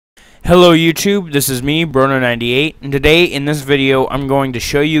Hello YouTube, this is me, Bruno98, and today in this video I'm going to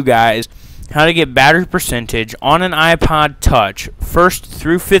show you guys how to get battery percentage on an iPod Touch 1st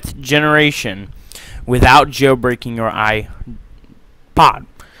through 5th generation without jailbreaking your iPod.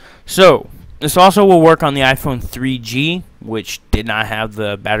 So, this also will work on the iPhone 3G, which did not have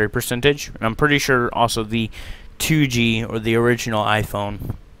the battery percentage, and I'm pretty sure also the 2G or the original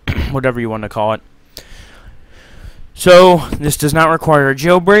iPhone, whatever you want to call it. So, this does not require a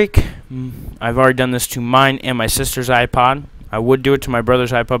jailbreak. I've already done this to mine and my sister's iPod. I would do it to my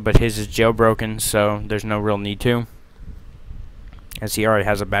brother's iPod, but his is jailbroken, so there's no real need to, as he already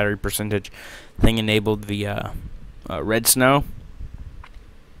has a battery percentage thing enabled via Red Snow.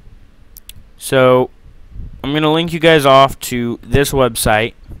 So, I'm going to link you guys off to this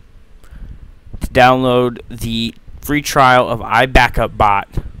website to download the free trial of iBackup Bot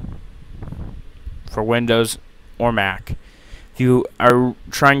for Windows or Mac. If you are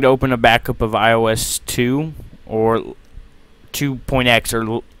trying to open a backup of iOS 2 or 2.x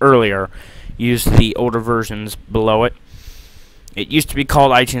or earlier, use the older versions below it. It used to be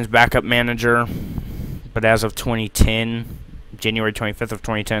called iTunes Backup Manager, but as of 2010, January 25th of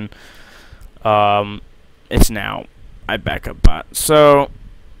 2010, it's now iBackup Bot. So,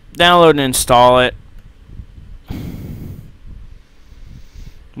 download and install it.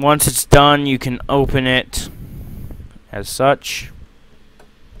 Once it's done, you can open it as such.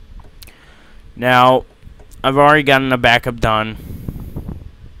 Now, I've already gotten a backup done.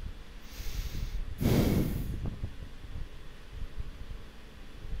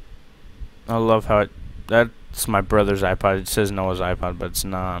 I love how that's my brother's iPod. It says Noah's iPod, but it's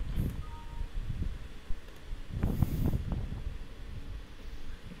not.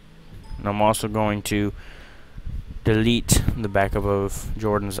 And I'm also going to delete the backup of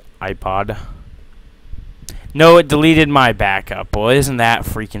Jordan's iPod. No, it deleted my backup. Well, isn't that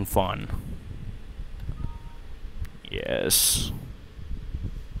freaking fun? Yes.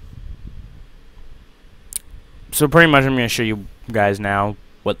 So pretty much I'm going to show you guys now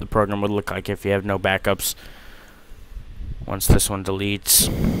what the program would look like if you have no backups once this one deletes.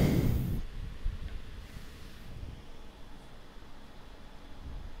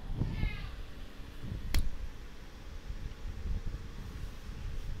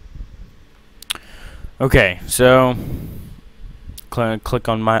 Okay, so click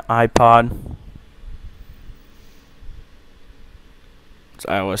on my iPod. It's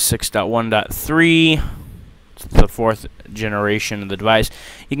iOS 6.1.3. It's the 4th generation of the device.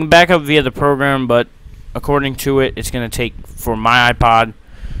 You can back up via the program, but according to it, it's going to take, for my iPod,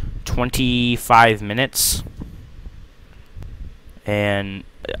 25 minutes. And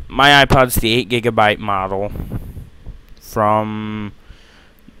my iPod's the 8GB model from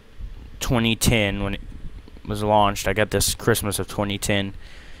 2010 when it was launched. I got this Christmas of 2010,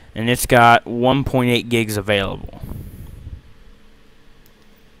 and it's got 1.8 gigs available.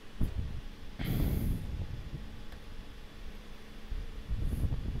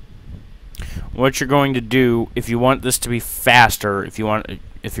 What you're going to do, if you want this to be faster, if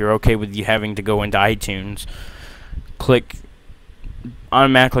you're okay with you having to go into iTunes, click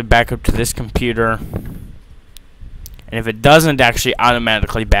automatically back up to this computer. And if it doesn't actually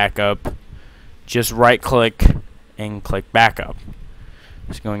automatically back up, just right click and click backup.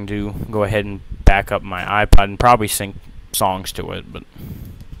 It's going to go ahead and back up my iPod and probably sync songs to it, but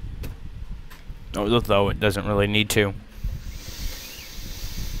although it doesn't really need to.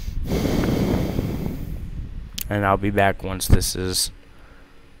 And I'll be back once this is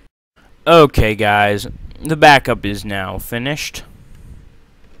okay, guys. The backup is now finished.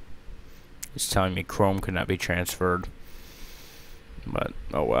 It's telling me Chrome could not be transferred, but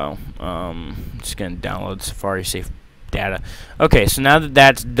oh well. Just gonna download Safari Safe Data. Okay, so now that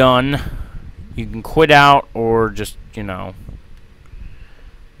that's done, you can quit out or just, you know,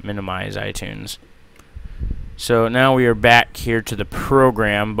 minimize iTunes. So now we are back here to the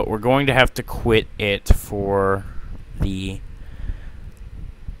program, but we're going to have to quit it for the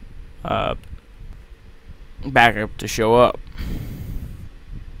backup to show up.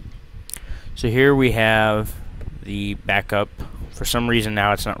 So here we have the backup. For some reason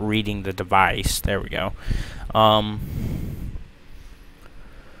now it's not reading the device. There we go.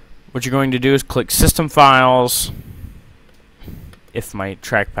 What you're going to do is click System Files. If my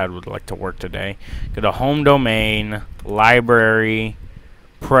trackpad would like to work today, go to Home Domain, Library,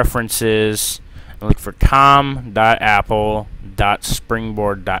 Preferences, and look for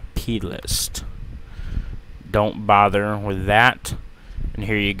com.apple.springboard.plist. Don't bother with that, and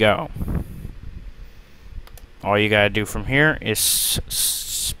here you go. All you gotta do from here is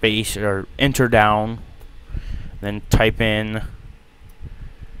space or enter down, then type in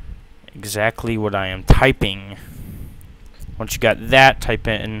exactly what I am typing. Once you got that, type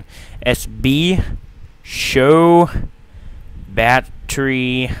in SB show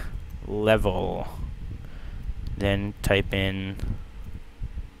battery level. Then type in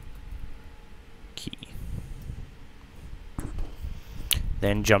key.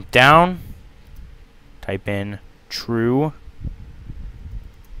 Then jump down, type in true,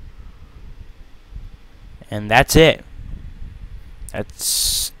 and that's it.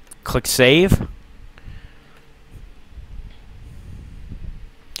 Click save.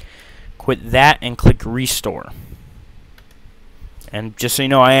 Quit that and click restore. And just so you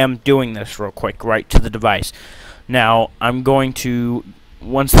know, I am doing this real quick right to the device. Now I'm going to,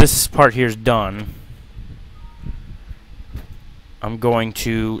 once this part here is done, I'm going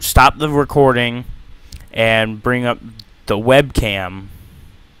to stop the recording and bring up the webcam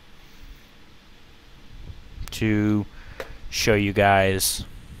to show you guys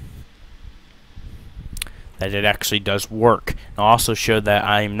that it actually does work. I'll also show that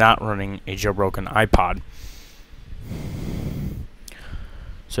I am not running a jailbroken iPod.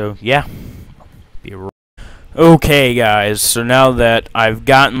 So yeah, okay guys, so now that I've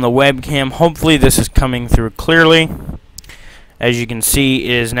gotten the webcam, hopefully this is coming through clearly. As you can see,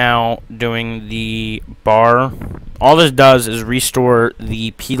 it is now doing the bar. All this does is restore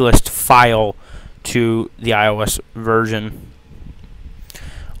the plist file to the iOS version.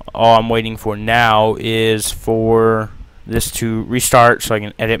 All I'm waiting for now is for this to restart so I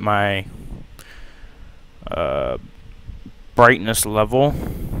can edit my brightness level,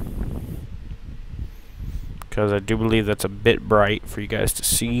 because I do believe that's a bit bright for you guys to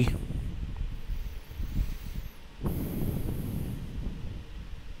see.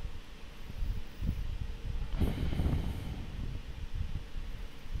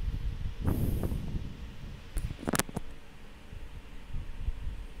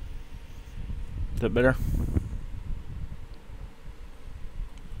 Is that better? A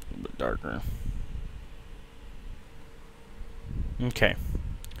little bit darker. Okay.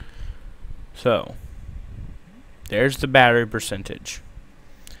 So, there's the battery percentage.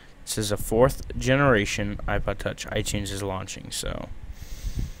 This is a 4th generation iPod Touch. iTunes is launching, so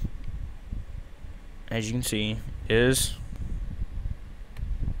as you can see, is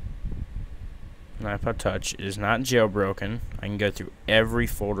an iPod Touch. It is not jailbroken. I can go through every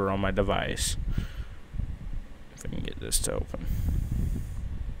folder on my device. If I can get this to open.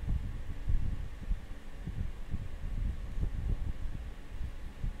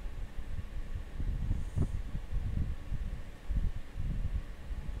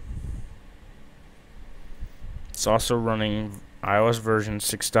 It's also running iOS version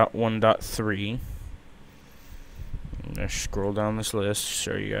 6.1.3. I'm going to scroll down this list,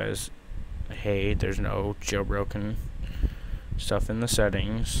 show you guys, hey, there's no jailbroken stuff in the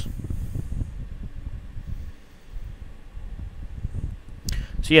settings.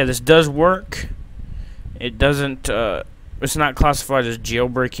 So yeah, this does work. It doesn't, it's not classified as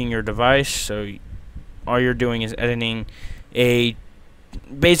jailbreaking your device, so all you're doing is editing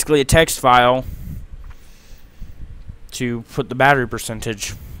basically a text file to put the battery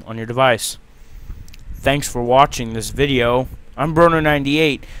percentage on your device. Thanks for watching this video. I'm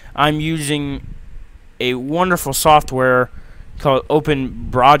Broner98. I'm using a wonderful software called Open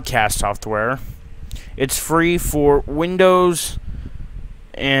Broadcast software. It's free for Windows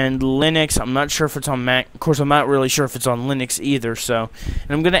and Linux. I'm not sure if it's on Mac. Of course, I'm not really sure if it's on Linux either. So,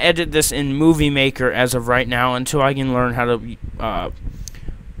 and I'm going to edit this in Movie Maker as of right now until I can learn how to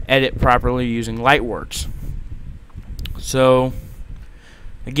edit properly using Lightworks. So,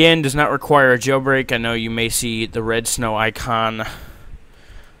 again, does not require a jailbreak. I know you may see the red snow icon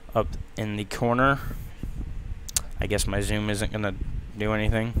up in the corner. I guess my zoom isn't going to do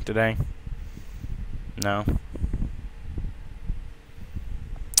anything today. No.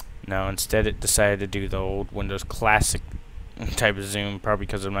 No, instead it decided to do the old Windows Classic type of zoom, probably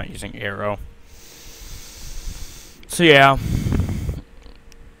because I'm not using Arrow. So, yeah.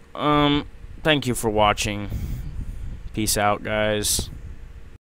 Thank you for watching. Peace out, guys.